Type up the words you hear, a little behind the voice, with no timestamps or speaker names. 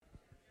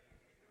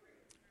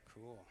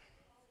Cool.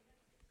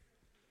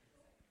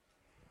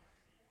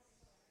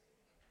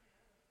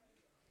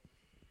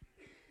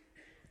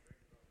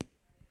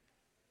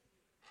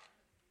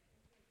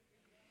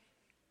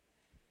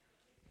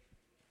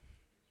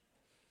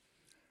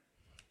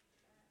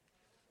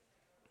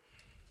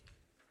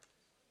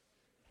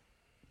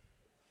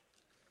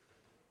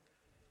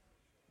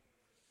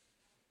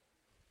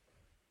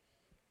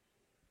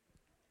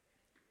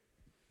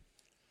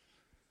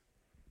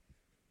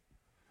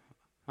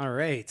 All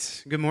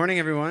right. Good morning,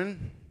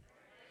 everyone.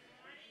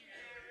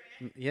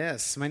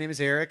 Yes, my name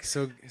is Eric.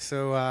 So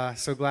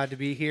glad to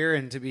be here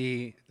and to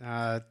be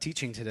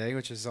teaching today,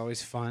 which is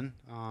always fun.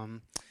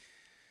 You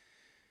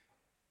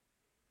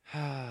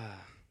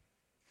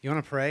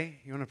want to pray?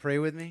 You want to pray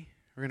with me?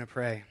 We're going to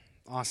pray.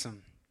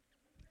 Awesome.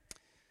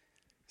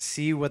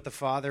 See what the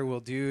Father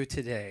will do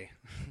today.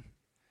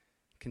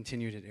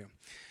 Continue to do.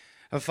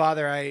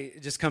 Father, I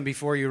just come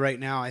before you right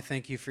now. I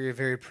thank you for your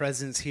very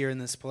presence here in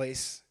this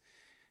place.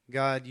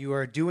 God, you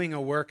are doing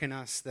a work in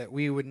us that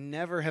we would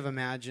never have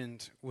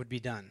imagined would be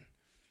done.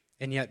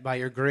 And yet, by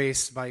your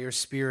grace, by your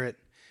Spirit,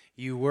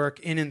 you work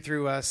in and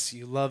through us.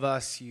 You love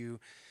us. You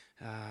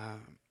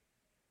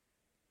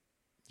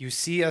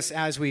see us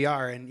as we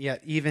are, and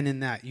yet, even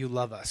in that, you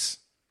love us.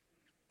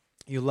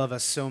 You love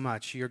us so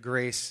much. Your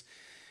grace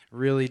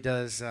really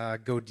does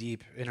go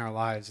deep in our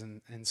lives.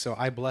 And so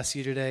I bless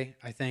you today.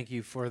 I thank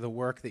you for the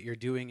work that you're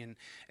doing in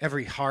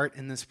every heart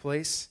in this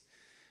place.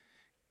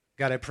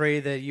 God, I pray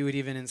that you would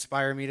even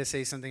inspire me to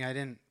say something I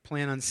didn't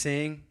plan on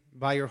saying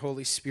by your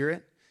Holy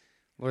Spirit.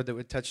 Lord, that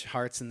would touch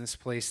hearts in this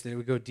place, that it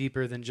would go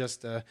deeper than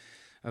just a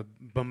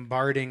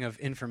bombarding of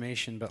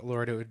information, but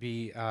Lord, it would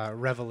be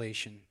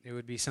revelation. It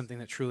would be something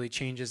that truly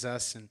changes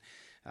us and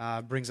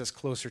brings us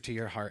closer to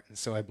your heart. And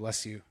so I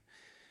bless you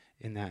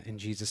in that, in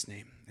Jesus'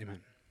 name. Amen.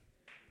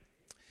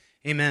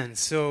 Amen.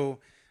 So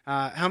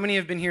how many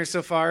have been here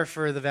so far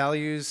for the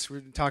values?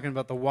 We're talking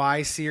about the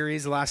Why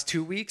series the last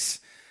 2 weeks.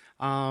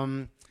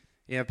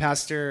 Yeah,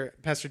 Pastor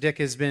Dick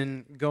has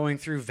been going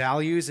through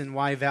values and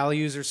why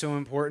values are so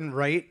important,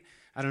 right?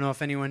 I don't know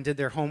if anyone did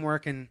their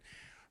homework and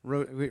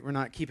we're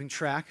not keeping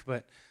track,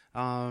 but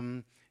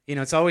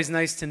it's always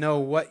nice to know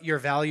what your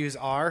values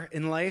are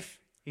in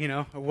life.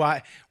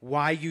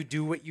 Why you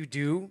do what you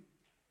do.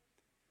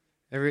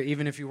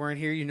 Even if you weren't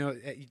here,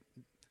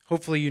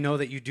 hopefully you know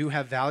that you do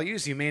have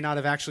values. You may not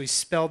have actually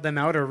spelled them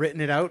out or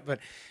written it out, but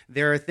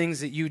there are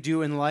things that you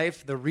do in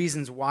life, the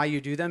reasons why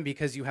you do them,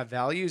 because you have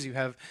values. You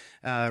have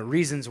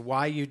reasons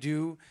why you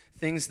do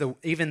things,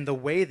 even the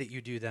way that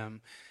you do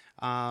them.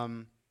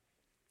 And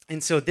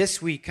so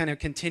this week, kind of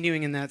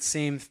continuing in that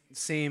same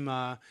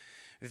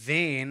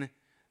vein,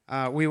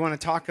 we want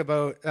to talk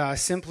about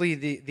simply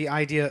the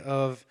idea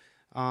of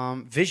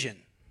vision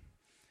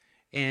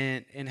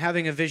and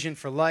having a vision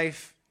for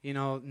life.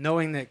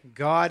 Knowing that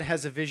God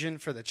has a vision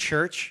for the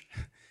church,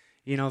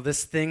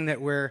 this thing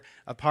that we're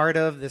a part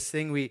of, this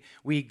thing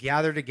we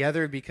gather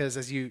together because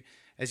as you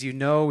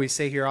know, we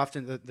say here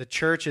often that the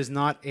church is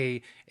not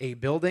a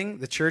building.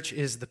 The church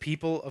is the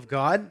people of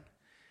God.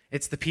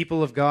 It's the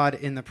people of God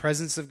in the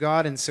presence of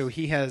God, and so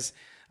he has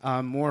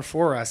more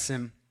for us.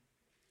 And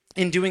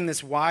in doing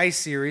this Why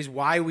series,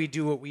 why we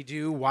do what we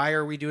do, why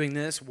are we doing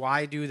this,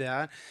 why do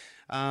that,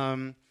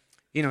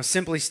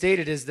 simply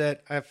stated is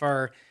that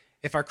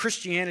if our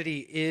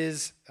Christianity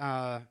is,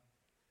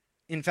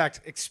 in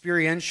fact,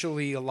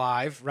 experientially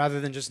alive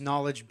rather than just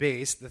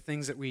knowledge-based, the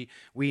things that we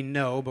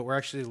know, but we're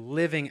actually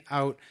living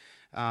out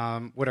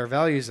what our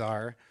values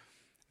are,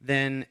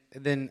 then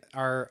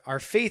our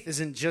faith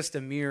isn't just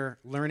a mere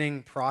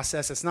learning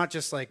process. It's not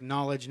just like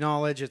knowledge.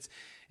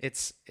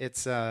 It's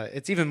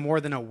even more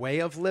than a way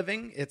of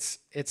living. It's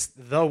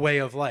the way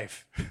of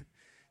life.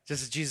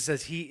 Just as Jesus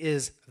says, he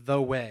is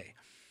the way.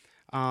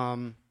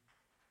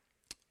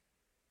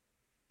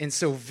 And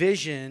so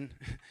vision,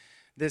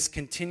 this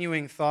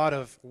continuing thought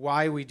of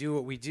why we do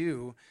what we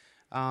do,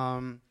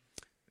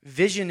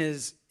 vision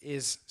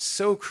is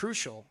so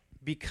crucial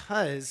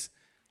because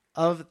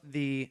of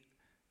the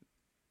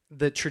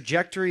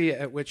trajectory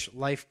at which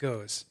life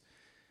goes.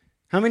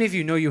 How many of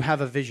you know you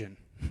have a vision?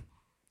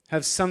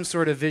 Have some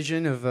sort of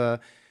vision of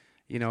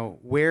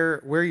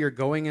where you're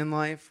going in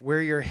life,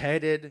 where you're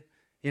headed,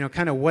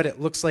 kind of what it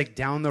looks like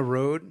down the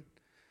road?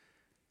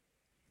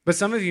 But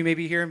some of you may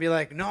be here and be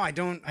like, no, I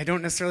don't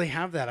necessarily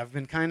have that. I've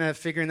been kind of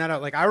figuring that out.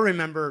 Like, I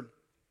remember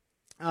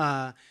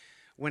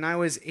when I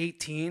was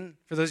 18,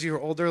 for those of you who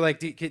are older, like,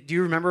 do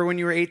you remember when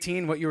you were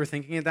 18, what you were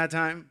thinking at that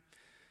time?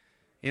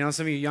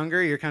 Some of you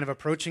younger, you're kind of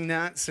approaching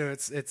that, so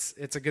it's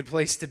a good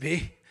place to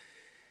be.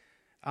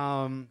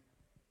 Learn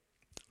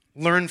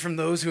from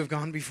those who have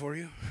gone before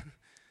you.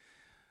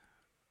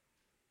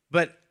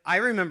 But I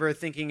remember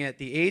thinking at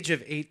the age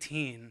of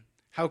 18,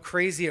 how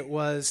crazy it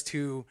was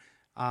to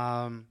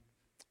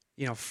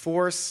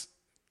force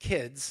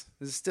kids,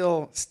 this is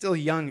still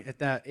young at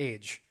that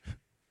age.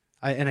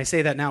 I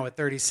say that now at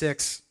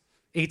 36,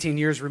 18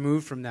 years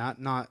removed from that,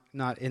 not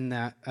in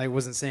that. I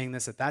wasn't saying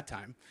this at that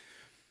time.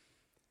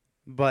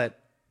 But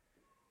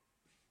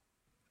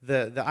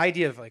the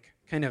idea of like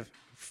kind of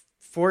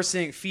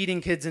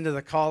feeding kids into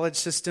the college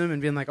system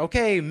and being like,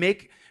 okay,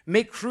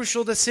 make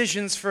crucial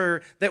decisions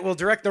that will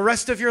direct the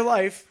rest of your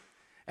life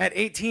at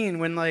 18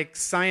 when like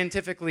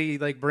scientifically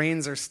like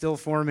brains are still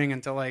forming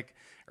until like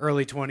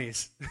early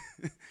 20s.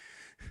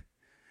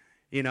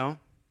 You know?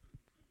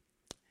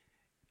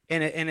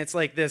 And it's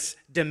like this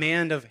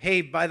demand of,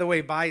 hey, by the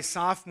way, by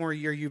sophomore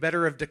year, you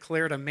better have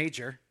declared a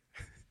major.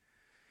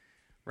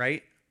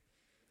 Right?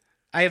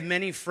 I have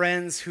many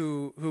friends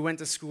who went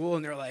to school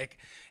and they're like,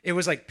 it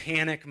was like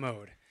panic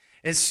mode.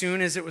 As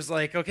soon as it was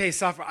like, okay,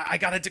 sophomore, I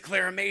got to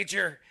declare a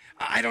major.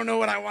 I don't know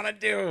what I want to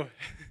do.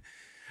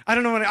 I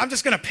don't know I'm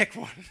just going to pick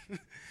one.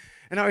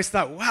 And I always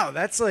thought, wow,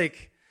 that's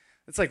like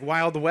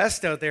Wild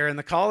West out there in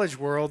the college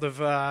world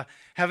of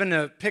having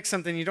to pick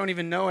something you don't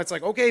even know. It's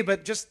like, okay,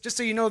 but just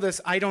so you know, this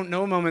I don't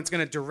know moment's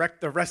going to direct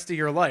the rest of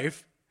your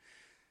life,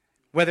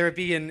 whether it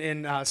be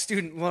in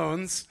student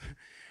loans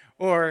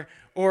or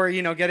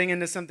getting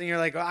into something you're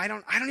like, well, I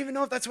don't even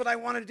know if that's what I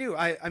want to do.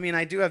 I mean,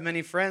 I do have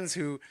many friends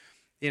who,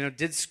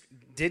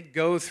 did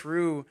go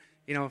through,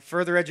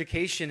 further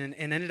education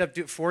and ended up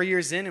 4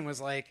 years in and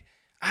was like,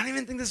 I don't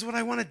even think this is what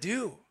I want to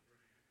do.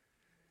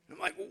 I'm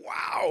like,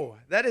 wow,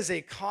 that is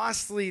a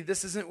costly,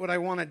 this isn't what I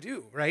want to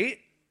do, right?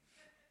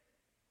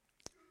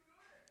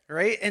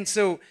 Right? And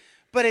so,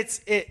 but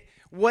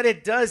what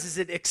it does is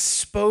it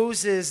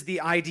exposes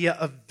the idea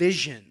of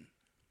vision.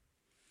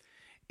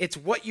 It's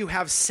what you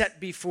have set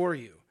before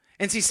you.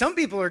 And see, some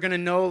people are going to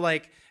know,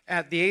 like,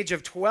 at the age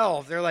of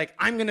 12, they're like,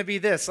 I'm going to be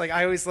this. Like,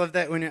 I always love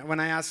that when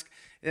I ask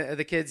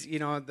the kids,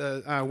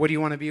 what do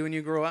you want to be when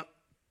you grow up?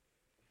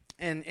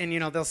 And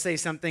they'll say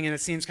something and it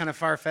seems kind of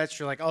far-fetched.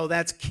 You're like, oh,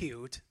 that's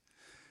cute.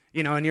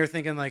 And you're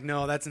thinking like,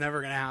 no, that's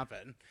never going to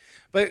happen.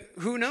 But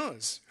who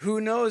knows? Who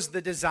knows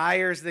the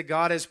desires that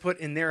God has put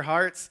in their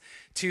hearts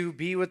to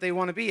be what they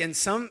want to be? And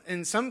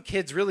some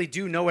kids really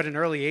do know at an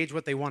early age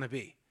what they want to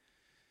be.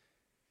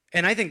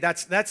 And I think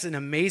that's an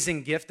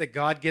amazing gift that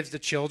God gives to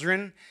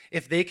children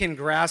if they can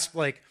grasp,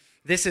 like,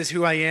 this is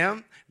who I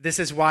am, this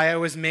is why I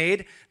was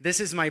made, this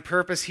is my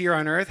purpose here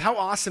on earth. How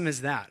awesome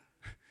is that?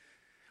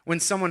 When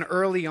someone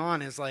early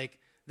on is like,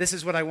 this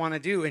is what I want to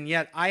do, and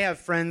yet I have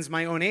friends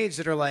my own age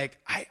that are like,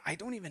 I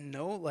don't even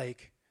know,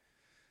 like,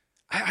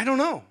 I don't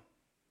know.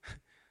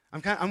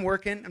 I'm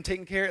working, I'm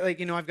taking care, like,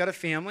 I've got a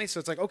family, so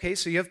it's like, okay,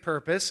 so you have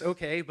purpose,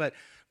 okay, but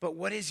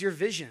what is your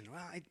vision?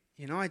 Well,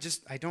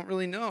 I don't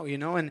really know,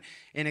 and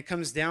it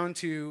comes down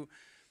to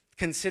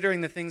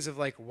considering the things of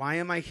like, why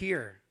am I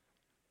here?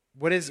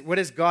 What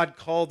has God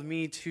called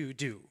me to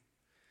do?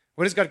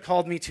 What has God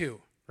called me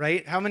to,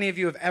 right? How many of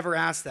you have ever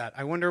asked that?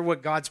 I wonder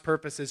what God's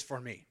purpose is for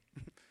me.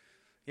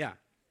 Yeah.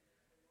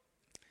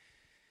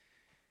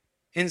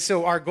 And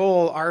so our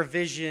goal, our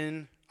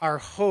vision, our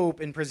hope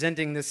in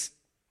presenting this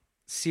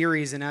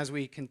series and as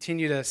we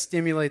continue to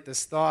stimulate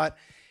this thought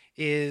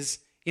is,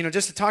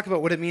 just to talk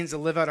about what it means to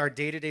live out our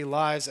day-to-day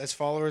lives as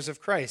followers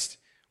of Christ.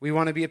 We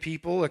want to be a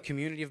people, a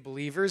community of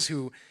believers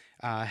who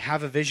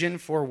have a vision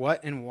for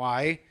what and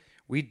why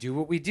we do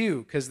what we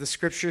do. Because the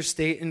scriptures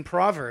state in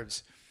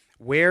Proverbs,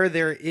 where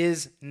there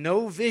is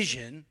no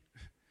vision,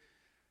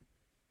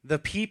 the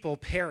people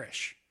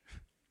perish.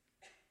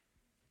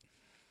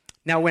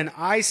 Now, when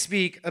I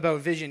speak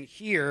about vision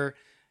here,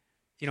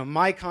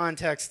 my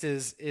context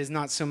is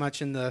not so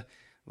much in the,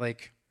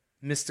 like,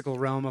 mystical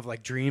realm of,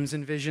 like, dreams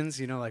and visions,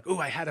 like, oh,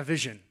 I had a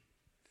vision,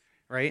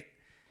 right?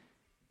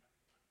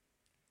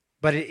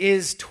 But it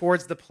is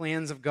towards the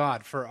plans of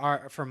God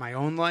for my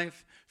own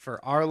life,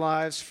 for our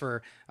lives,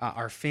 for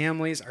our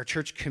families, our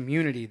church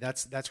community.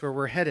 That's where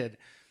we're headed.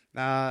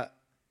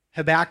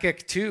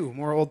 Habakkuk 2,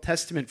 more Old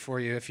Testament for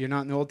you if you're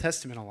not in the Old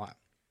Testament a lot.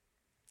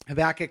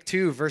 Habakkuk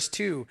 2, verse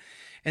 2,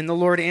 and the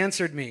Lord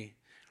answered me,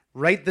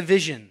 write the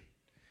vision,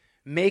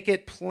 make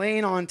it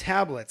plain on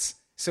tablets,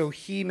 so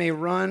he may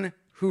run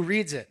who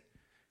reads it.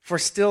 For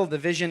still the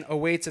vision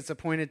awaits its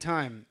appointed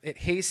time. It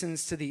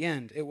hastens to the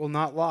end. It will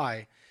not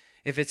lie.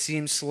 If it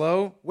seems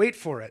slow, wait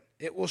for it.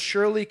 It will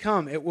surely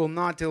come. It will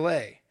not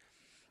delay.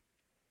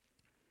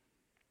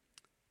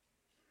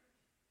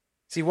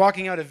 See,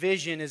 walking out a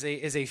vision is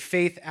a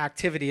faith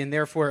activity, and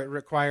therefore it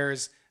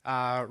requires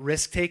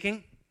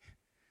risk-taking.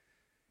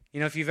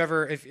 If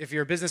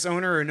you're a business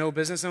owner or no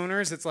business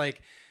owners, it's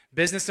like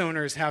business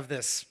owners have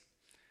this,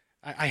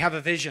 I have a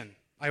vision.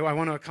 I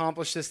want to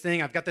accomplish this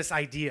thing. I've got this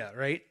idea,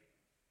 right?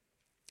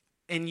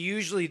 And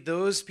usually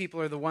those people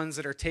are the ones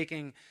that are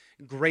taking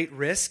great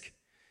risk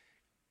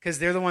because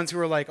they're the ones who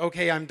are like,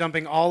 okay, I'm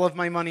dumping all of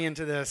my money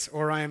into this,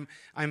 or I'm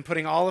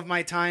putting all of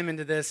my time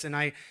into this,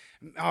 and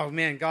oh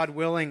man, God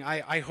willing,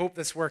 I hope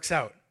this works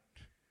out.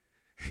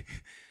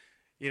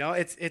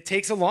 It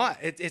takes a lot.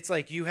 It's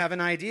like you have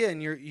an idea,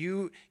 and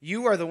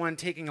you are the one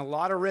taking a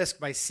lot of risk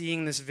by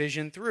seeing this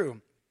vision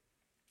through.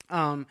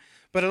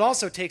 But it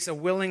also takes a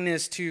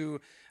willingness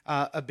to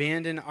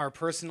abandon our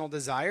personal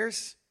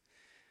desires.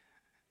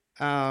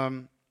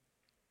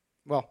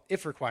 Well,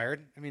 if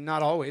required. I mean,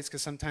 not always,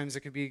 because sometimes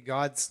it could be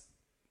God's,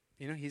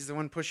 he's the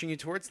one pushing you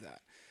towards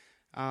that.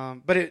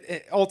 But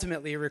it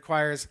ultimately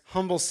requires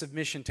humble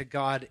submission to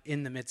God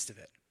in the midst of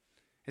it.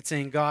 It's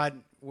saying,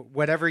 God,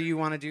 whatever you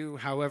want to do,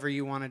 however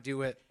you want to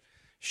do it,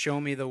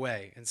 show me the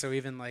way. And so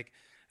even like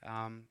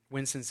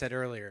Winston said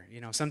earlier,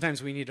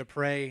 sometimes we need to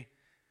pray,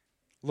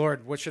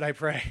 Lord, what should I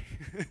pray?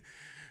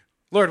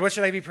 Lord, what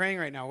should I be praying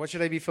right now? What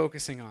should I be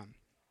focusing on?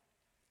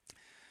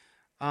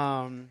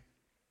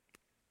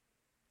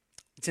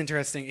 It's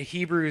interesting. In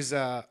Hebrews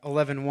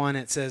 11:1,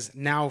 it says,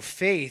 now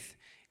faith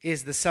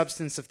is the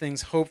substance of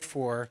things hoped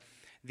for,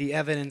 the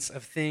evidence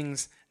of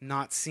things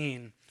not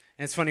seen.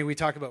 And it's funny, we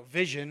talk about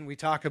vision, we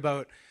talk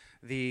about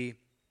the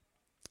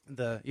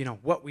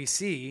what we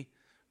see,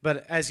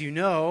 but as you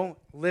know,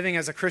 living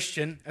as a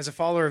Christian, as a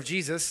follower of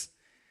Jesus,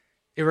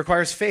 it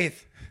requires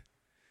faith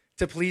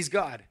to please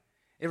God.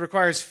 It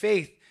requires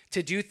faith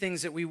to do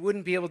things that we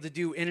wouldn't be able to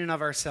do in and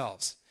of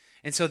ourselves.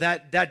 And so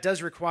that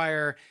does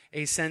require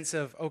a sense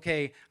of,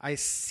 okay, I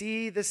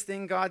see this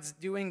thing God's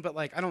doing, but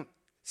like I don't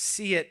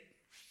see it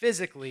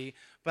physically,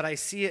 but I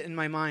see it in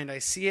my mind. I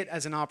see it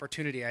as an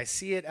opportunity. I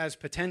see it as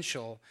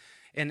potential.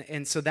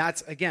 And so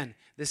that's, again,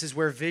 this is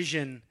where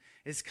vision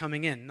is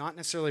coming in. Not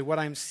necessarily what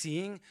I'm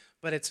seeing,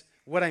 but it's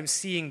what I'm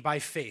seeing by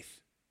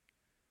faith.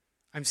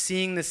 I'm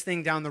seeing this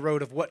thing down the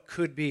road of what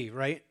could be,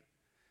 right?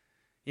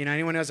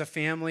 Anyone who has a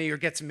family or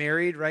gets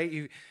married, right?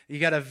 You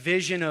got a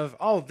vision of,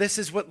 oh, this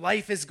is what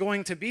life is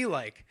going to be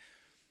like.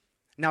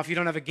 Now, if you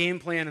don't have a game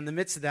plan in the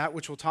midst of that,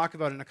 which we'll talk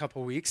about in a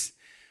couple weeks,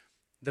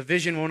 the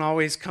vision won't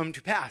always come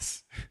to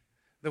pass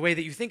the way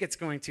that you think it's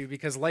going to,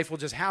 because life will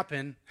just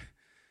happen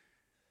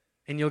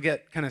and you'll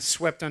get kind of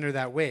swept under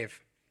that wave.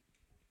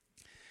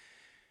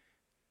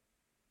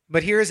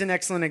 But here's an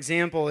excellent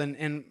example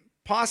and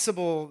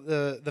possible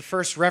the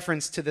first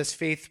reference to this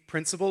faith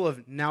principle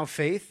of now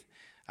faith.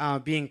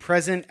 Being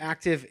present,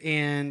 active,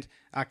 and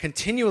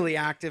continually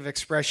active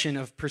expression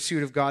of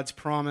pursuit of God's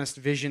promised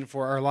vision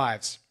for our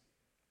lives.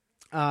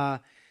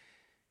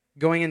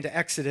 Going into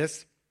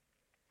Exodus,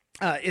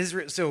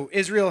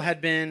 Israel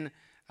had been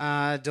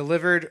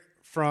delivered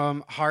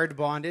from hard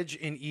bondage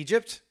in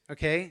Egypt,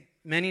 okay?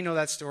 Many know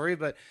that story,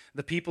 but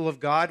the people of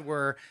God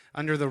were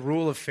under the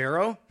rule of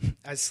Pharaoh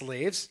as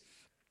slaves.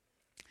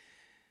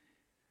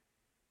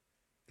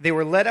 They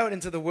were led out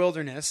into the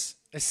wilderness,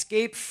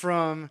 escaped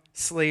from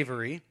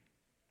slavery,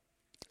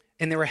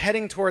 and they were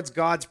heading towards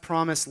God's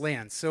promised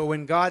land. So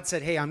when God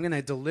said, hey, I'm going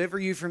to deliver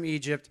you from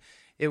Egypt,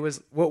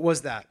 what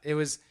was that? It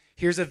was,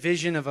 here's a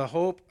vision of a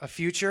hope, a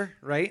future,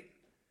 right?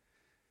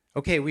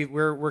 Okay,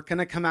 we're going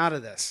to come out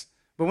of this.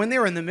 But when they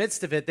were in the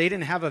midst of it, they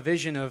didn't have a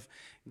vision of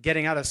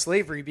getting out of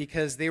slavery,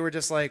 because they were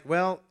just like,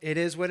 well, it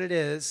is what it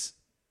is.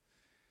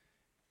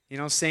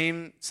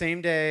 Same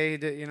day,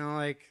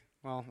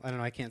 well, I don't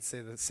know, I can't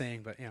say the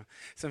saying, but,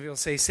 some people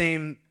say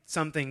same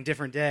something,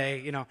 different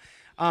day,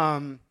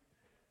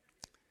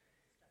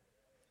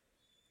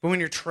 But when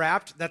you're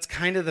trapped, that's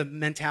kind of the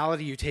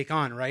mentality you take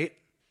on, right?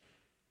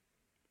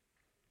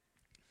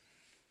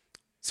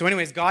 So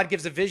anyways, God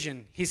gives a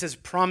vision. He says,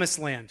 promised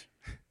land.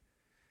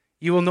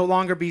 You will no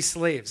longer be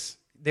slaves.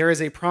 There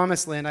is a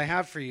promised land I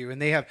have for you.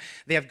 And they have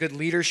good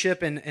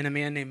leadership and a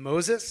man named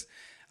Moses.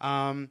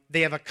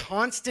 They have a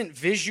constant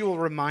visual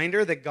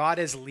reminder that God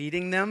is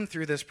leading them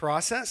through this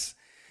process,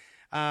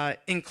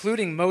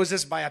 including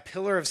Moses by a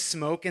pillar of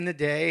smoke in the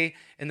day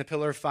and the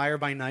pillar of fire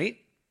by night.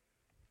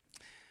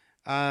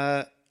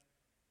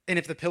 And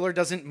if the pillar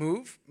doesn't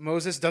move,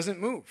 Moses doesn't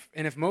move.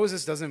 And if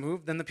Moses doesn't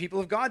move, then the people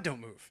of God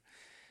don't move.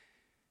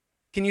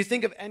 Can you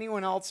think of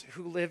anyone else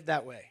who lived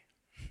that way?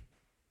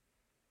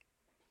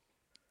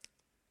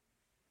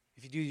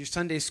 If you do your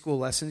Sunday school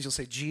lessons, you'll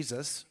say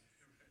Jesus,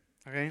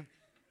 okay?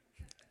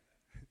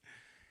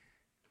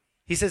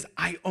 He says,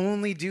 I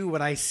only do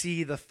what I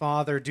see the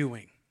Father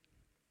doing.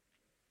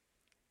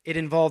 It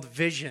involved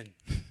vision.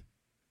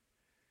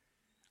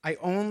 I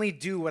only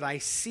do what I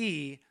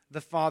see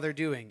the Father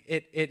doing.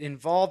 It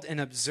involved an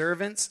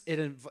observance. It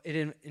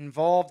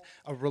involved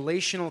a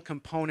relational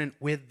component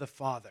with the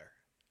Father.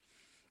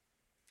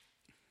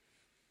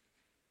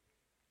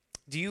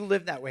 Do you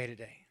live that way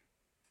today?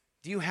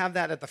 Do you have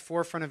that at the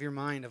forefront of your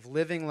mind of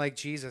living like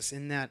Jesus,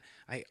 in that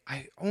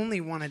I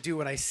only want to do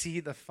what I see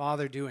the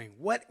Father doing?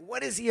 What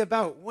is he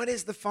about? What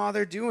is the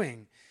Father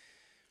doing?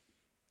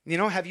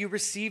 Have you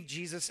received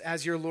Jesus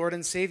as your Lord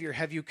and Savior?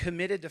 Have you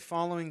committed to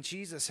following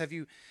Jesus? Have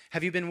you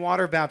been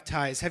water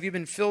baptized? Have you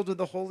been filled with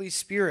the Holy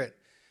Spirit?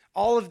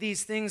 All of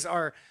these things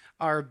are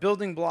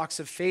building blocks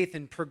of faith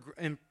and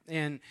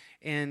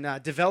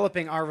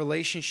developing our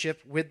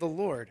relationship with the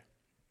Lord.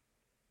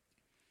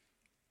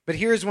 But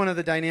here's one of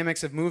the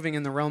dynamics of moving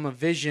in the realm of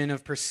vision,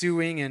 of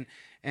pursuing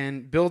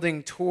and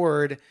building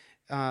toward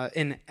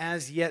an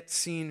as yet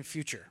seen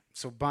future.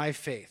 So by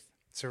faith.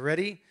 So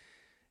ready?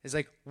 It's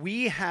like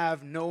we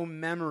have no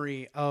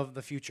memory of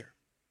the future.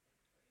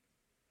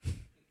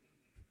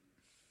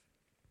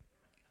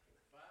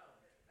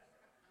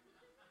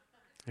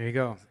 There you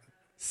go.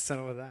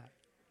 Settle with that.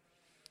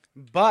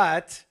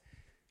 But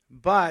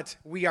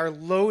we are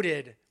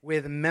loaded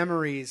with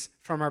memories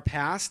from our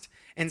past,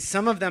 and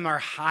some of them are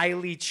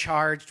highly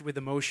charged with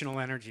emotional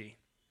energy.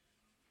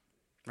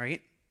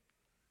 Right?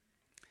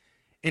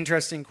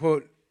 Interesting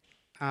quote.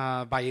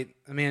 by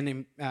a man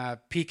named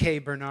P.K.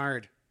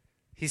 Bernard.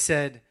 He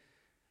said,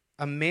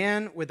 "A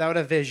man without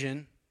a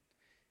vision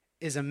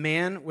is a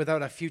man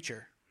without a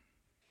future.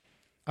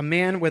 A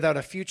man without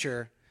a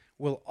future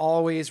will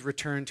always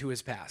return to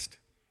his past."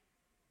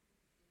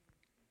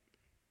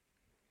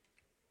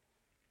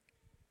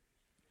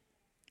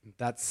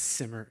 That's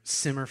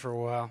simmer for a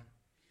while.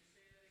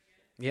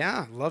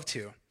 Yeah, love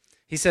to.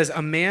 He says,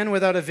 "A man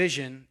without a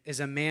vision is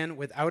a man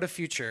without a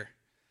future,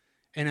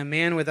 and a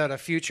man without a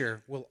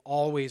future will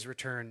always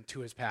return to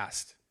his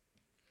past."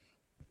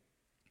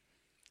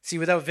 See,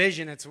 without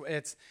vision, it's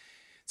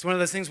one of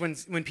those things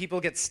when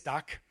people get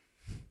stuck,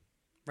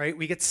 right?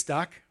 We get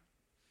stuck.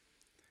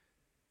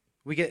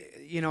 We get,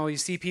 you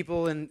see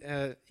people in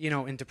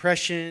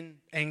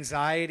depression,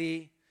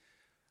 anxiety.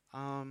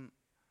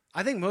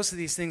 I think most of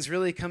these things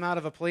really come out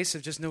of a place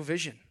of just no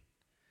vision.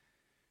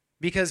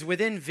 Because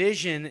within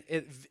vision,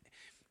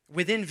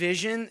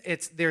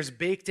 there's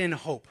baked in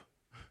hope.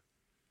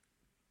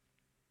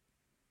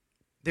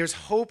 There's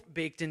hope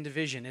baked into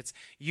vision. It's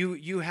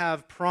you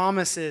have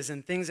promises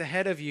and things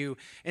ahead of you,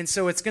 and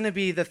so it's going to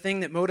be the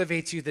thing that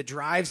motivates you, that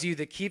drives you,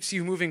 that keeps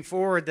you moving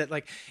forward. That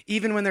like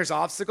even when there's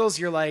obstacles,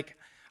 you're like,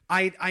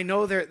 I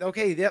know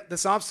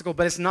this obstacle,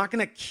 but it's not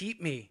going to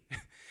keep me.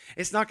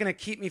 It's not going to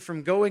keep me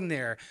from going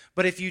there.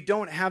 But if you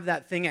don't have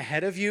that thing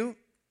ahead of you,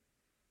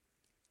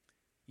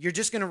 you're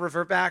just going to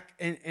revert back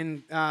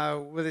and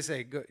what do they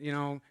say?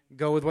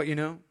 Go with what you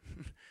know.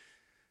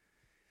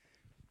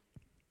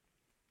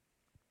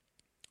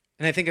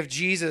 And I think of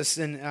Jesus,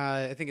 and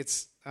I think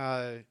it's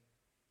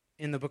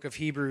in the book of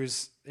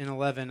Hebrews in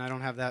 11. I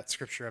don't have that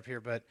scripture up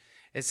here, but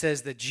it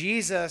says that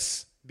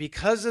Jesus,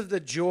 because of the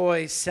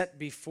joy set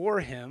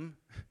before him,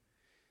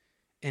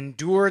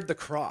 endured the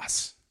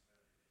cross.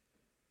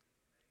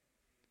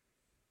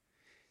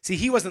 See,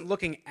 he wasn't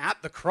looking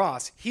at the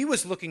cross. He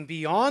was looking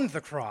beyond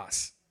the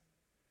cross.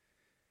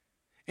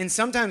 And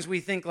sometimes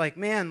we think like,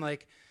 man,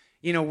 like,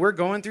 we're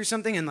going through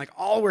something and like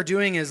all we're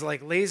doing is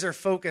like laser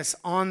focus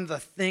on the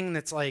thing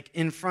that's like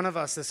in front of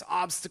us, this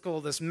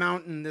obstacle, this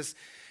mountain, this,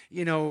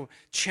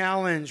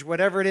 challenge,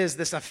 whatever it is,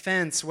 this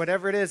offense,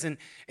 whatever it is.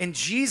 And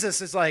Jesus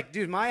is like,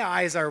 dude, my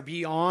eyes are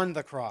beyond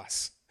the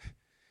cross.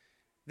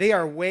 They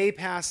are way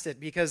past it,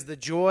 because the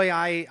joy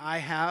I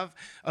have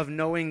of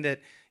knowing that,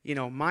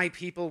 my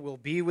people will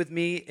be with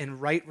me in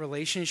right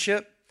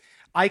relationship,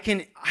 I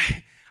can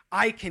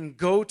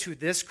go to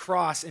this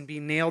cross and be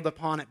nailed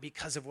upon it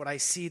because of what I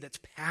see that's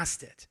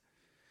past it.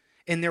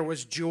 And there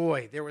was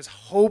joy. There was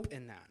hope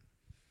in that.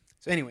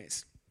 So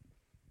anyways.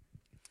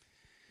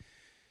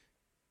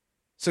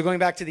 So going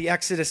back to the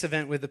Exodus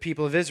event with the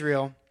people of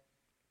Israel,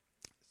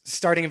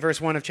 starting in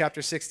verse 1 of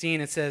chapter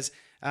 16, it says,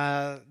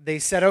 they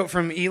set out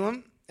from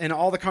Elim, and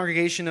all the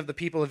congregation of the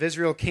people of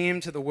Israel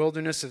came to the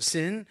wilderness of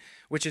Sin,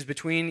 which is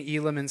between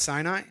Elim and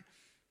Sinai.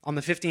 On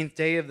the 15th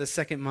day of the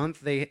second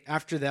month,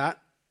 after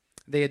that,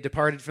 they had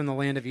departed from the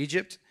land of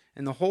Egypt,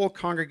 and the whole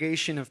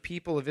congregation of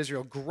people of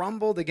Israel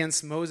grumbled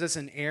against Moses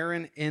and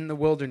Aaron in the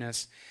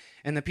wilderness.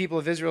 And the people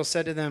of Israel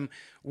said to them,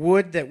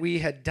 "Would that we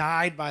had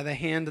died by the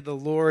hand of the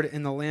Lord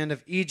in the land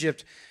of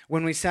Egypt,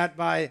 when we sat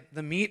by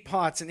the meat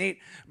pots and ate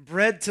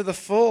bread to the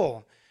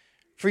full.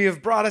 For you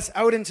have brought us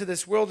out into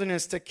this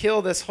wilderness to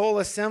kill this whole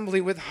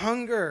assembly with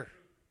hunger."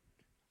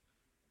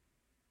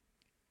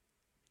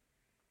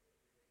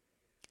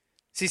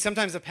 See,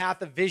 sometimes the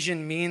path of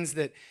vision means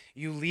that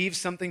you leave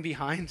something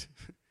behind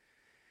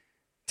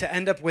to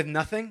end up with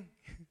nothing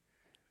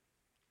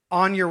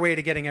on your way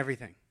to getting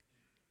everything.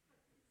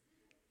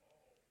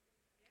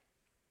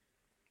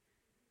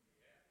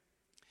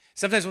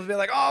 Sometimes we'll be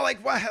like, oh,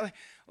 like, why?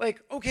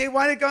 Like, okay,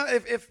 why did God,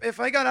 if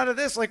I got out of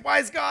this, like, why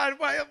is God,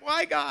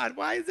 why God?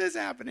 Why is this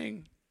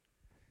happening?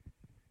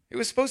 It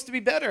was supposed to be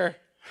better.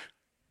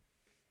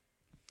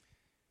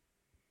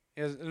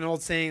 There's an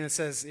old saying that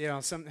says,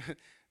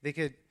 they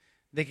could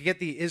get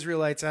the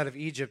Israelites out of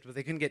Egypt, but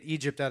they couldn't get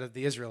Egypt out of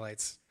the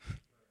Israelites.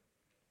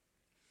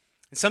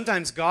 And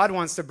sometimes God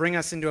wants to bring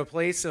us into a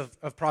place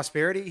of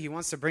prosperity. He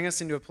wants to bring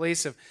us into a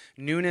place of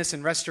newness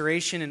and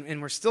restoration,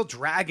 and we're still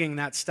dragging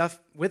that stuff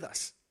with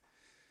us.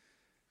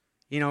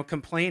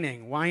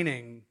 Complaining,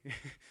 whining,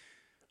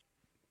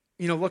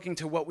 looking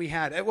to what we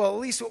had. Well, at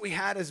least what we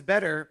had is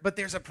better, but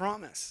there's a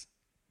promise.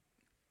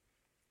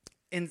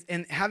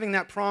 And having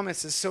that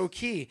promise is so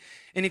key.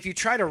 And if you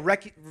try to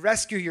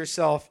rescue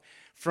yourself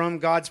from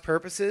God's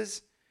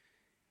purposes,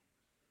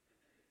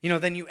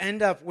 then you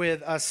end up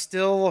with a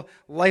still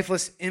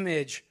lifeless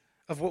image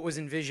of what was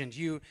envisioned.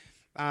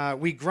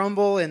 We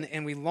grumble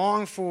and we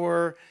long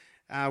for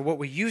what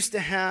we used to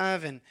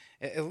have, and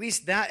at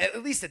least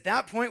at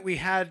that point we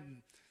had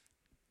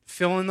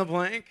fill in the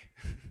blank.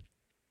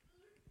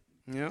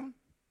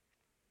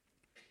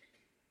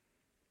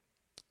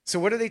 So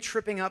what are they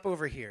tripping up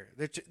over here?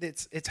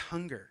 It's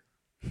hunger.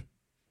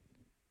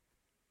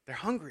 They're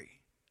hungry.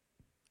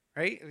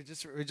 Right? We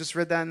just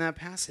read that in that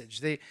passage.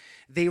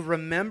 They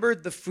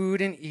remembered the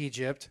food in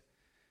Egypt,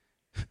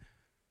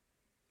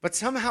 but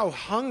somehow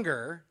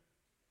hunger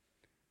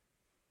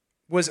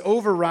was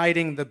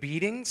overriding the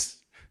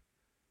beatings,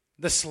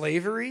 the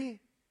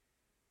slavery,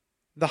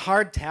 The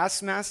hard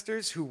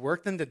taskmasters who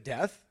worked them to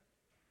death?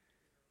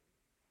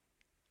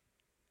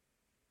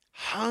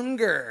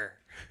 Hunger.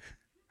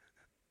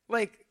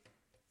 Like,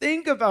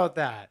 think about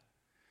that.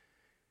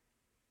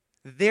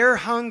 Their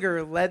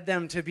hunger led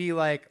them to be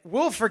like,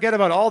 we'll forget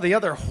about all the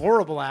other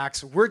horrible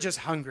acts. We're just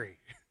hungry.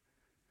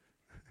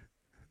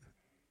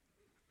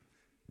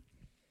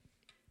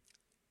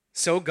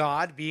 So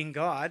God, being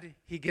God,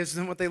 he gives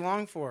them what they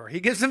long for.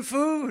 He gives them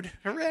food.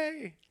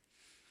 Hooray.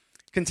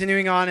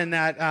 Continuing on in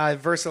that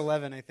verse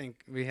 11, I think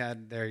we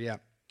had there, yeah.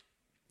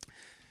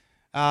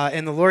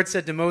 And the Lord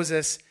said to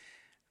Moses,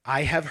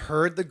 I have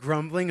heard the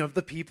grumbling of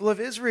the people of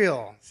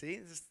Israel. See,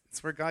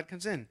 that's where God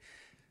comes in.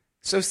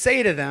 So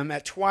say to them,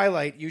 at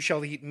twilight you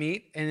shall eat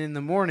meat, and in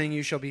the morning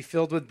you shall be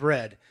filled with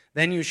bread.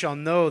 Then you shall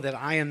know that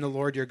I am the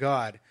Lord your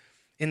God.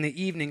 In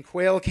the evening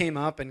quail came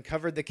up and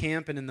covered the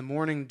camp, and in the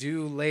morning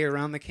dew lay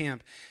around the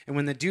camp. And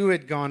when the dew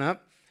had gone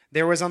up,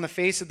 there was on the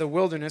face of the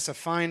wilderness a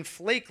fine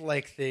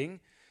flake-like thing,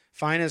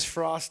 fine as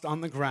frost on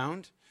the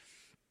ground.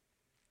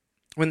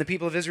 When the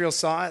people of Israel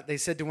saw it, they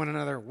said to one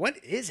another, what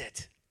is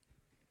it?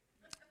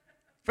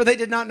 For they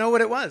did not know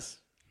what it was.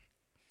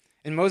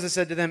 And Moses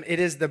said to them, it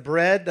is the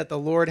bread that the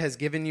Lord has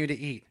given you to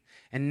eat.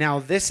 And now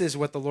this is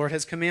what the Lord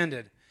has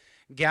commanded.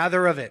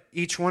 Gather of it,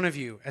 each one of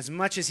you, as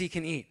much as he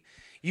can eat.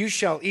 You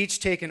shall each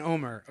take an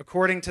omer,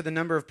 according to the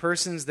number of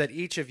persons that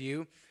each of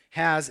you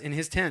has in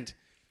his tent.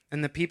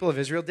 And the people of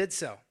Israel did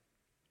so.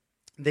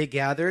 They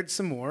gathered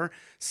some more,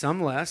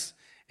 some less.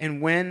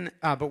 And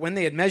but when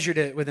they had measured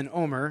it with an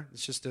omer,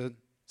 it's just a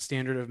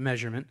standard of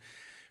measurement,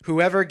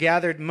 whoever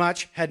gathered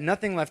much had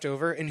nothing left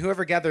over, and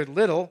whoever gathered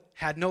little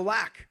had no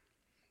lack.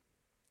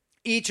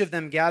 Each of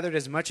them gathered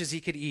as much as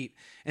he could eat.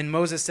 And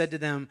Moses said to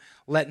them,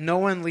 let no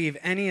one leave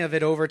any of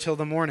it over till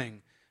the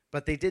morning.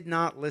 But they did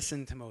not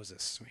listen to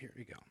Moses. So here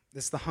we go.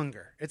 It's the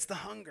hunger. It's the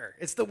hunger.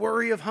 It's the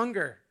worry of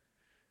hunger.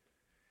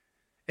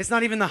 It's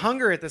not even the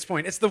hunger at this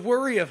point. It's the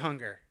worry of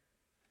hunger.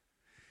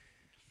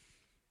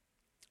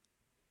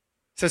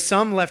 So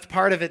some left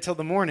part of it till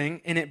the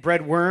morning, and it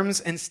bred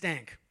worms and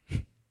stank.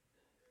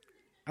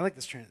 I like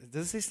this trend.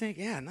 Does it say stank?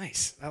 Yeah,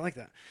 nice. I like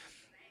that.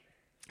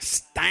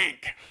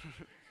 Stank.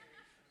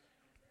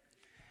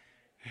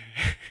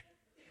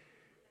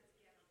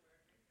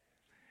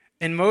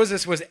 And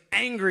Moses was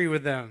angry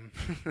with them.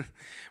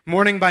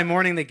 Morning by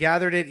morning they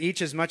gathered it,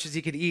 each as much as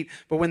he could eat.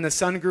 But when the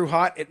sun grew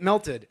hot, it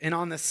melted. And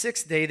on the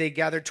sixth day they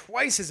gathered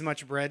twice as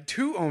much bread,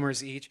 2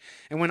 omers each.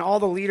 And when all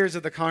the leaders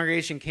of the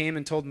congregation came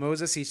and told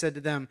Moses, he said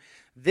to them,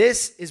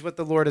 this is what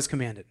the Lord has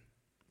commanded.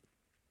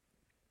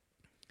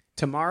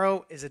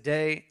 Tomorrow is a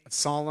day of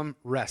solemn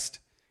rest,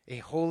 a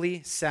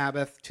holy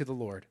Sabbath to the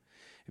Lord.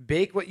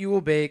 Bake what you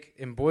will bake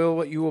and boil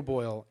what you will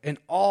boil, and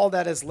all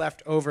that is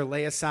left over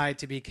lay aside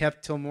to be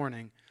kept till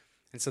morning.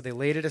 And so they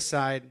laid it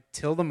aside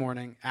till the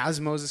morning,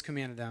 as Moses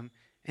commanded them,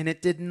 and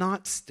it did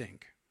not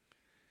stink,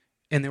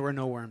 and there were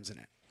no worms in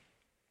it.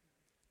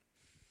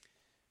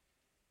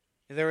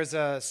 There was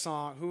a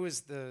song, who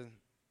is the,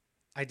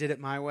 I Did It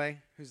My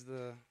Way? Who's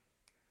the,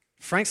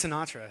 Frank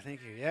Sinatra,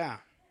 thank you, yeah.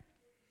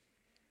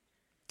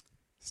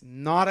 It's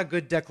not a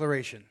good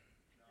declaration.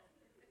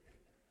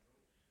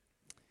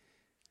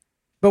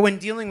 But when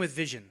dealing with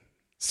vision,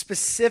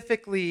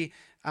 specifically,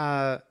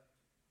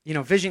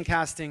 vision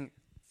casting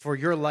for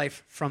your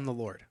life from the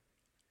Lord.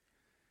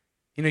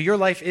 Your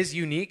life is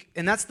unique,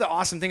 and that's the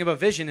awesome thing about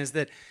vision is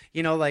that,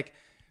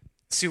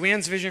 Sue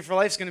Ann's vision for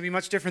life is going to be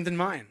much different than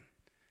mine.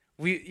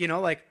 We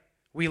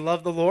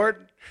love the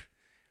Lord.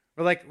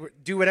 We're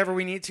do whatever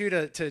we need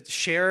to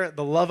share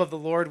the love of the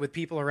Lord with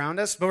people around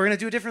us, but we're going to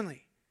do it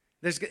differently.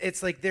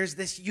 There's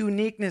this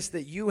uniqueness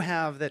that you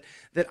have that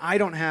I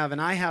don't have,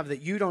 and I have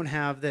that you don't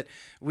have, that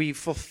we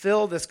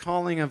fulfill this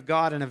calling of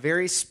God in a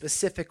very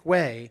specific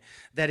way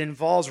that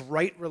involves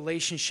right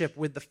relationship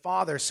with the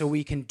Father so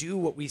we can do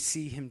what we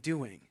see him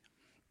doing.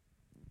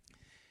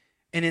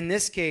 And in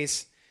this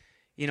case,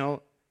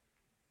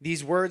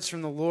 these words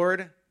from the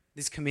Lord,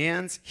 these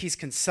commands, he's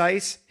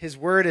concise. His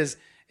word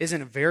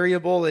isn't a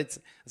variable. It's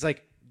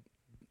like,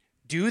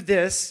 do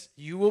this,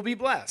 you will be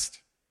blessed.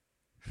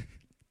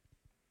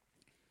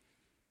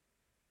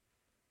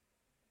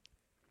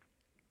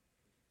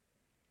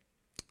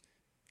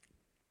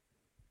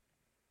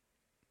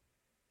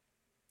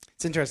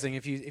 It's interesting,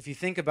 if you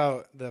think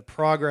about the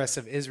progress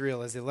of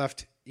Israel as they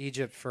left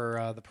Egypt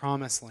for the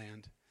Promised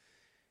Land,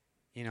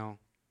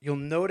 you'll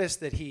notice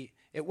that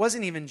it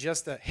wasn't even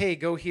just a, hey,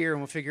 go here and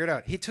we'll figure it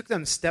out. He took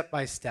them step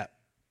by step.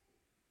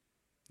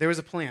 There was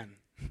a plan.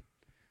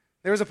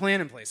 There was a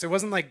plan in place. It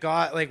wasn't like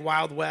God, like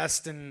Wild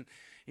West and,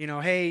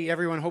 hey,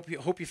 everyone,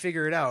 hope you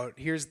figure it out.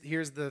 Here's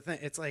the thing.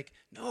 It's like,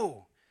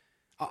 no,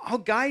 I'll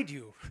guide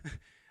you.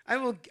 I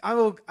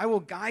will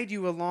guide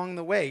you along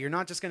the way. You're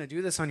not just going to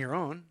do this on your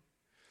own.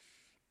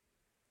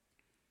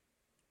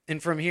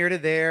 And from here to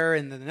there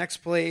and the next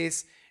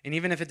place, and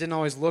even if it didn't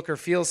always look or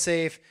feel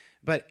safe,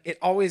 but it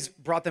always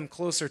brought them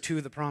closer to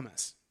the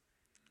promise.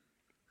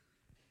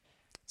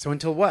 So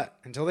until what?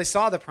 Until they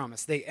saw the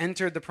promise. They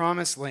entered the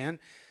promised land.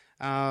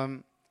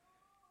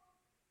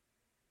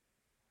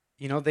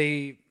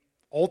 They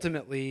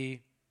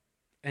ultimately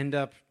end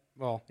up,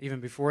 well, even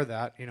before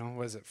that,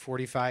 was it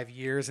 45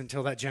 years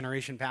until that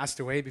generation passed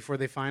away before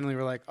they finally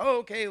were like, oh,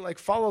 okay, like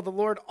follow the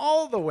Lord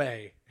all the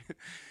way.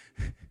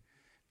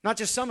 Not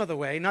just some of the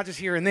way, not just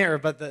here and there,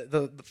 but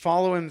the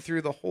follow him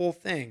through the whole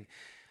thing.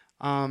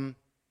 And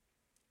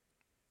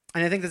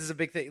I think this is a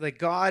big thing. Like,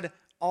 God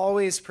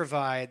always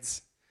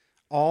provides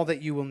all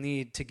that you will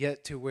need to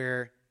get to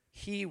where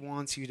he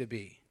wants you to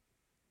be.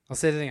 I'll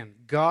say that again.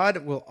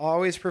 God will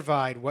always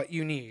provide what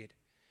you need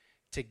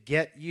to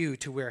get you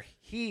to where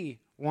he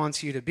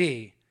wants you to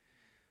be,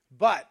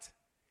 but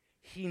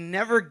he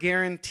never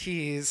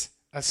guarantees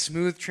a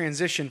smooth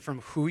transition from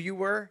who you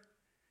were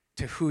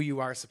to who you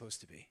are supposed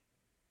to be.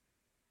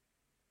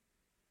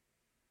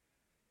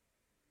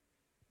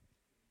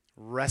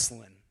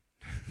 Wrestling.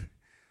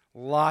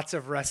 Lots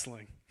of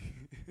wrestling.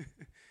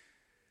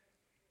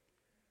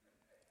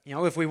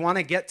 If we want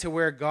to get to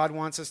where God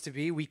wants us to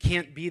be, we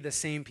can't be the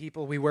same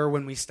people we were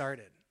when we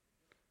started.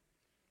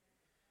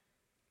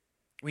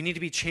 We need to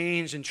be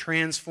changed and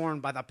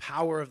transformed by the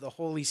power of the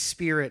Holy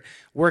Spirit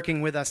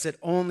working with us. It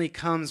only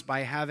comes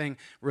by having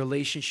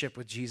relationship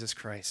with Jesus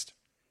Christ.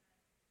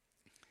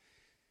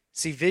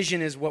 See,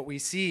 vision is what we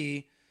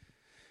see,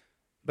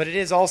 but it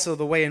is also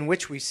the way in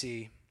which we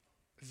see.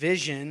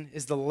 Vision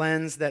is the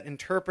lens that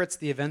interprets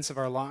the events of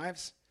our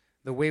lives,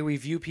 the way we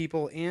view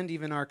people, and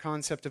even our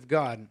concept of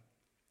God.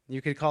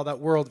 You could call that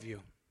worldview.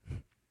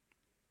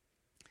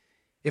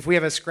 If we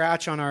have a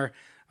scratch on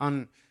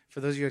for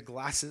those of you with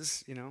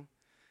glasses,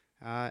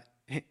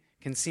 it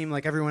can seem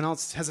like everyone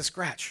else has a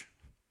scratch.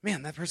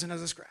 Man, that person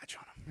has a scratch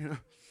on them,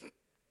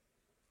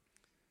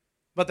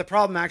 But the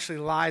problem actually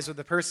lies with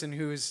the person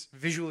who is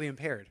visually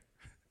impaired.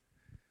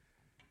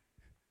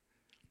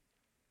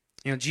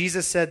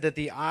 Jesus said that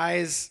the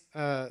eyes,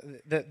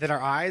 that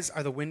our eyes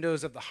are the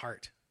windows of the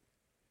heart.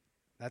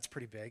 That's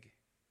pretty big.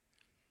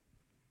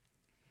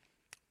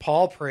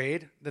 Paul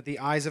prayed that the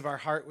eyes of our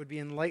heart would be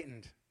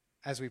enlightened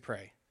as we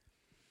pray.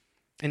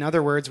 In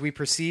other words, we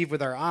perceive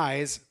with our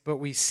eyes, but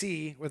we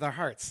see with our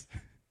hearts.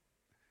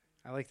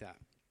 I like that.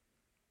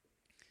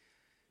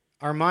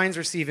 Our minds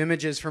receive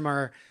images from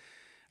our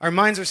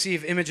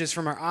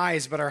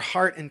eyes, but our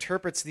heart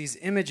interprets these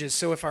images.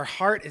 So if our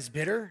heart is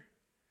bitter,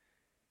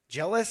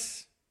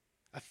 jealous,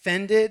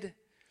 offended,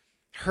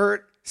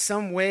 hurt,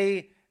 some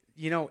way,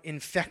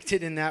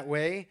 infected in that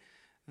way,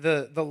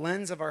 the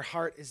lens of our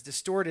heart is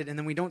distorted, and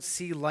then we don't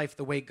see life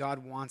the way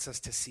God wants us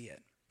to see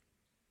it.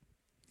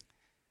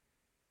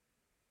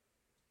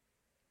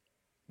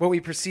 What we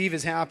perceive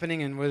is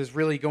happening and what is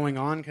really going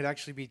on could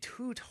actually be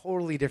two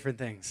totally different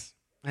things.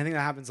 I think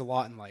that happens a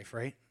lot in life,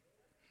 right?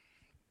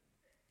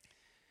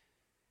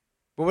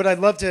 But what I'd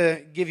love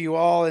to give you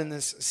all in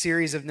this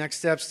series of next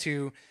steps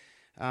to,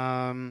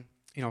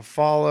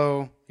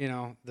 follow,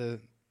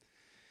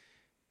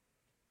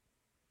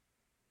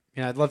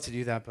 I'd love to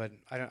do that, but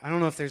I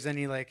don't know if there's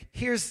any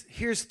here's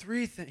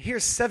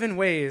 7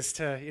 ways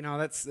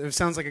to, it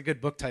sounds like a good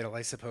book title,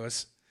 I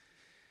suppose.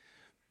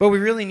 But we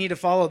really need to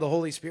follow the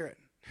Holy Spirit.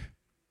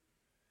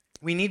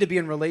 We need to be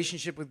in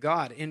relationship with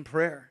God in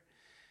prayer,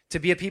 to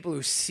be a people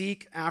who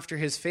seek after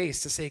his face,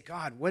 to say,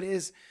 God, what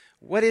is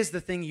the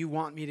thing you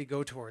want me to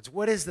go towards?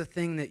 What is the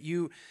thing that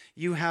you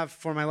have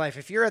for my life?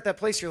 If you're at that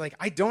place, you're like,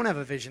 I don't have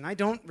a vision. I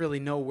don't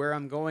really know where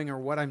I'm going or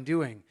what I'm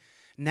doing.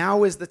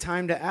 Now is the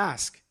time to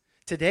ask.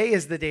 Today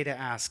is the day to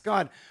ask.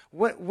 God,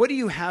 what do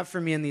you have for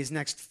me in these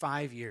next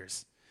 5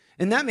 years?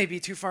 And that may be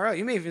too far out.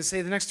 You may even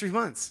say the next 3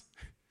 months.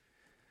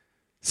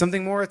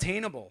 Something more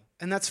attainable.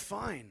 And that's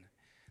fine.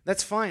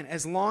 That's fine.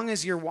 As long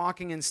as you're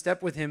walking in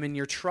step with him and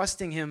you're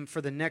trusting him for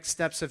the next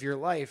steps of your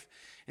life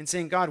and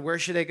saying, God, where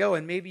should I go?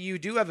 And maybe you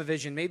do have a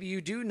vision. Maybe you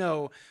do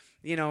know,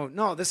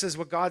 no, this is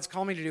what God's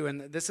called me to do,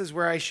 and this is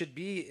where I should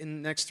be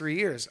in the next 3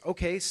 years.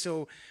 Okay,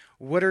 so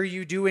what are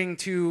you doing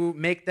to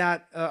make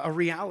that a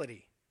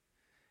reality?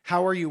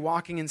 How are you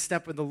walking in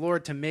step with the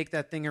Lord to make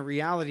that thing a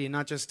reality and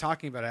not just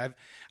talking about it?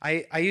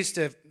 I used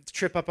to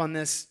trip up on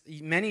this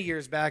many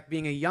years back,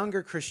 being a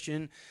younger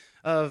Christian,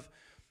 of,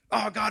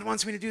 oh, God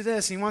wants me to do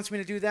this, and he wants me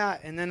to do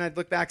that. And then I'd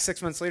look back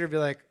 6 months later and be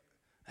like,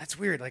 that's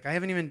weird. I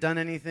haven't even done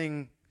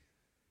anything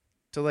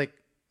to,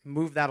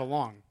 move that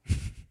along.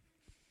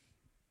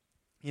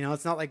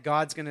 It's not like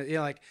God's going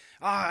to,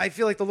 I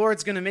feel like the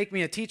Lord's going to make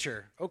me a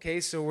teacher.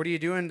 Okay, so what are you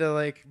doing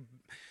to,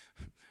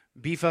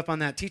 beef up on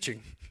that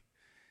teaching?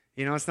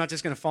 It's not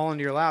just going to fall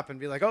into your lap and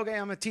be like, okay,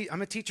 I'm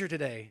a teacher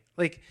today.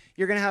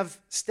 You're going to have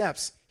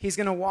steps. He's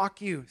going to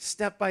walk you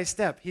step by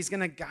step. He's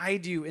going to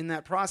guide you in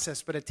that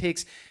process, but it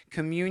takes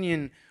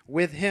communion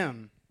with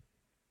him.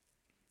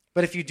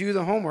 But if you do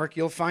the homework,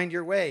 you'll find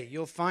your way.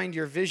 You'll find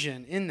your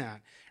vision in that.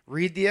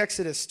 Read the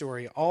Exodus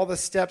story. All the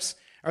steps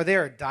are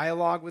there.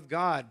 Dialogue with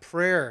God,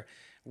 prayer,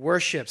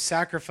 worship,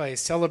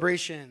 sacrifice,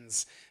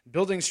 celebrations,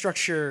 building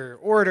structure,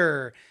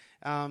 order.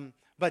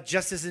 But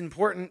just as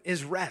important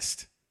is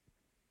rest.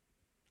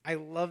 I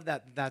love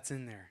that that's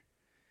in there.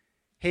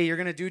 Hey, you're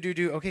going to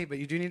do. Okay, but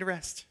you do need to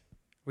rest.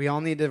 We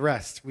all need to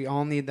rest. We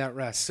all need that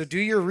rest. So do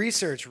your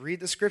research. Read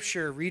the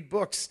scripture. Read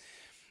books.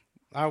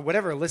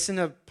 whatever. Listen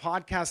to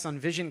podcasts on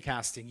vision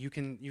casting. You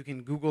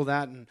can Google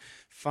that and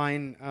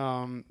find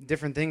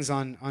different things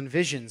on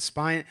vision.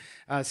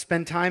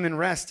 Spend time in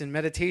rest and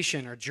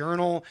meditation, or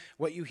journal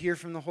what you hear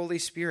from the Holy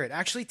Spirit.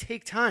 Actually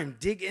take time.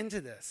 Dig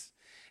into this.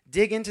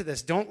 Dig into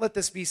this. Don't let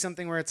this be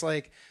something where it's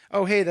like,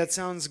 oh, hey, that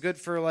sounds good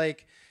for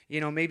like,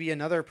 maybe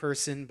another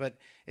person. But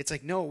it's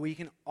like, no, we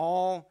can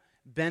all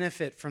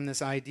benefit from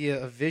this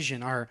idea of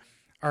vision. Our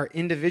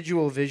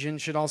individual vision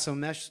should also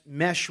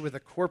mesh with a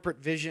corporate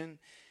vision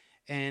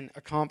and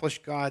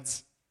accomplish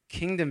God's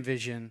kingdom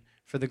vision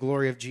for the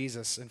glory of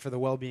Jesus and for the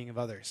well-being of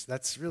others.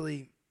 That's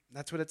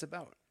what it's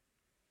about.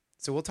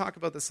 So we'll talk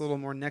about this a little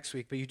more next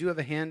week, but you do have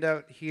a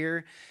handout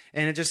here,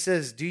 and it just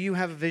says, do you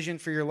have a vision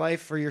for your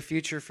life, for your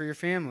future, for your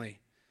family?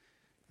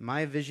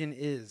 My vision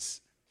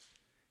is.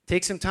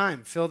 Take some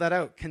time, fill that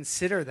out,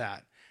 consider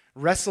that,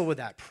 wrestle with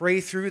that,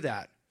 pray through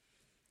that.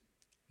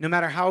 No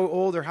matter how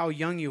old or how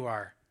young you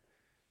are,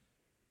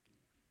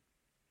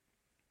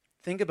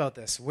 think about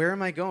this. Where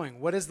am I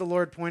going? What is the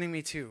Lord pointing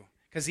me to?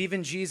 Because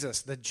even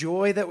Jesus, the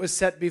joy that was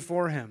set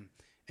before him,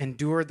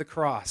 endured the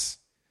cross.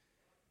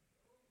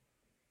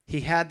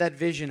 He had that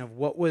vision of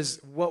what was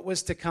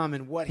to come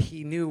and what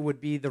he knew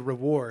would be the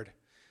reward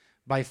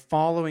by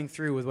following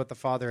through with what the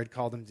Father had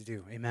called him to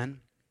do. Amen?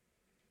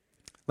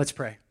 Let's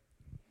pray.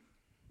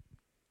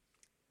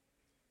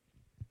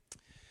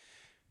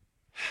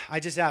 I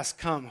just ask,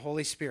 come,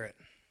 Holy Spirit.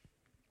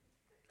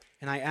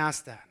 And I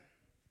ask that.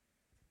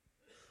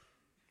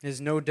 It is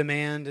no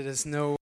demand. It is no